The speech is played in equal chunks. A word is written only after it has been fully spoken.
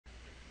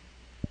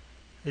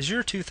Is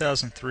your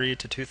 2003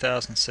 to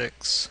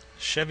 2006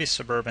 Chevy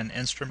Suburban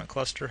instrument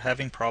cluster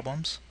having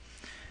problems?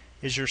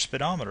 Is your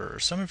speedometer or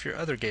some of your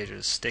other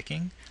gauges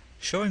sticking,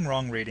 showing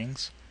wrong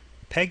readings,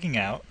 pegging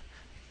out,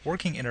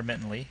 working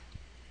intermittently,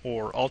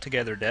 or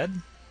altogether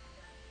dead?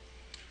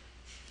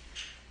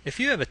 If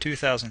you have a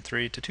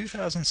 2003 to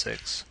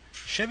 2006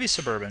 Chevy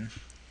Suburban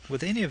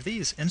with any of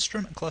these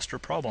instrument cluster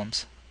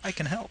problems, I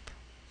can help.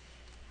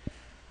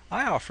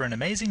 I offer an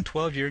amazing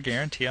 12-year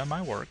guarantee on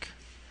my work,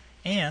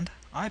 and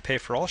I pay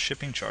for all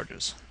shipping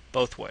charges,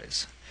 both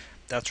ways.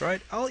 That's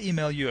right, I'll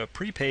email you a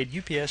prepaid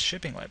UPS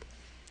shipping label.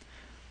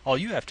 All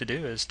you have to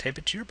do is tape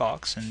it to your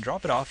box and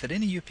drop it off at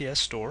any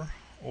UPS store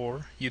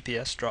or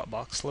UPS drop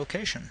box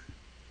location.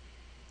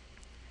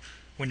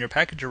 When your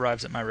package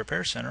arrives at my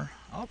repair center,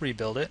 I'll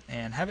rebuild it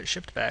and have it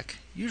shipped back,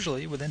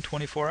 usually within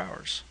 24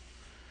 hours.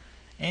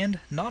 And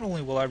not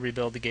only will I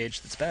rebuild the gauge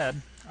that's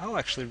bad, I'll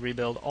actually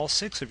rebuild all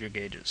 6 of your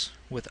gauges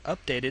with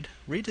updated,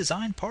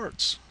 redesigned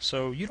parts,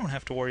 so you don't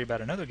have to worry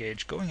about another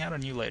gauge going out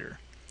on you later.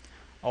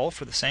 All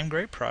for the same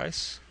great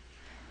price,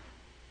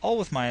 all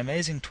with my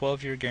amazing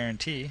 12-year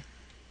guarantee,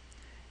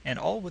 and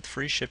all with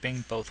free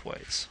shipping both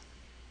ways.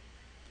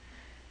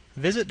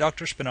 Visit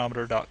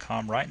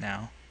drspeedometer.com right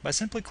now by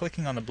simply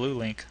clicking on the blue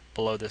link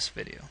below this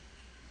video.